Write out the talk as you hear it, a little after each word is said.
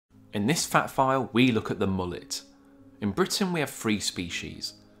In this fact file we look at the mullet. In Britain we have 3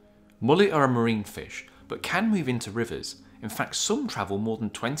 species. Mullet are a marine fish but can move into rivers, in fact some travel more than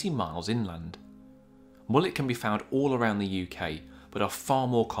 20 miles inland. Mullet can be found all around the UK but are far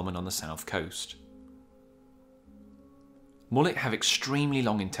more common on the south coast. Mullet have extremely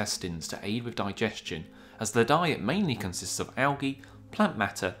long intestines to aid with digestion, as their diet mainly consists of algae, plant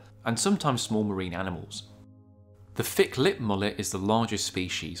matter and sometimes small marine animals. The thick-lipped mullet is the largest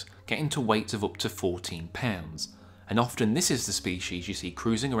species, getting to weights of up to 14 pounds, and often this is the species you see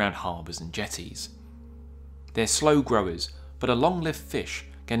cruising around harbours and jetties. They're slow growers, but a long-lived fish,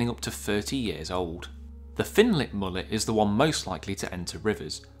 getting up to 30 years old. The thin-lipped mullet is the one most likely to enter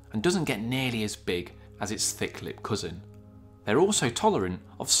rivers, and doesn't get nearly as big as its thick-lipped cousin. They're also tolerant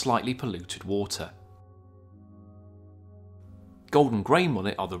of slightly polluted water. Golden grey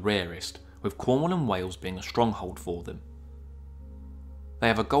mullet are the rarest, with Cornwall and Wales being a stronghold for them. They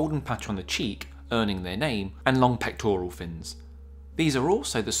have a golden patch on the cheek, earning their name, and long pectoral fins. These are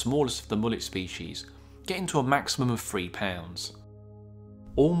also the smallest of the mullet species, getting to a maximum of 3 pounds.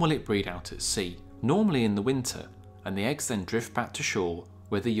 All mullet breed out at sea, normally in the winter, and the eggs then drift back to shore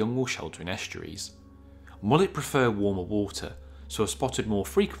where the young will shelter in estuaries. Mullet prefer warmer water, so are spotted more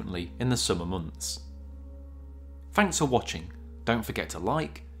frequently in the summer months. Thanks for watching. Don't forget to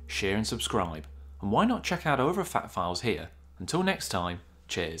like, share and subscribe, and why not check out our other fact files here. Until next time,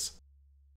 cheers.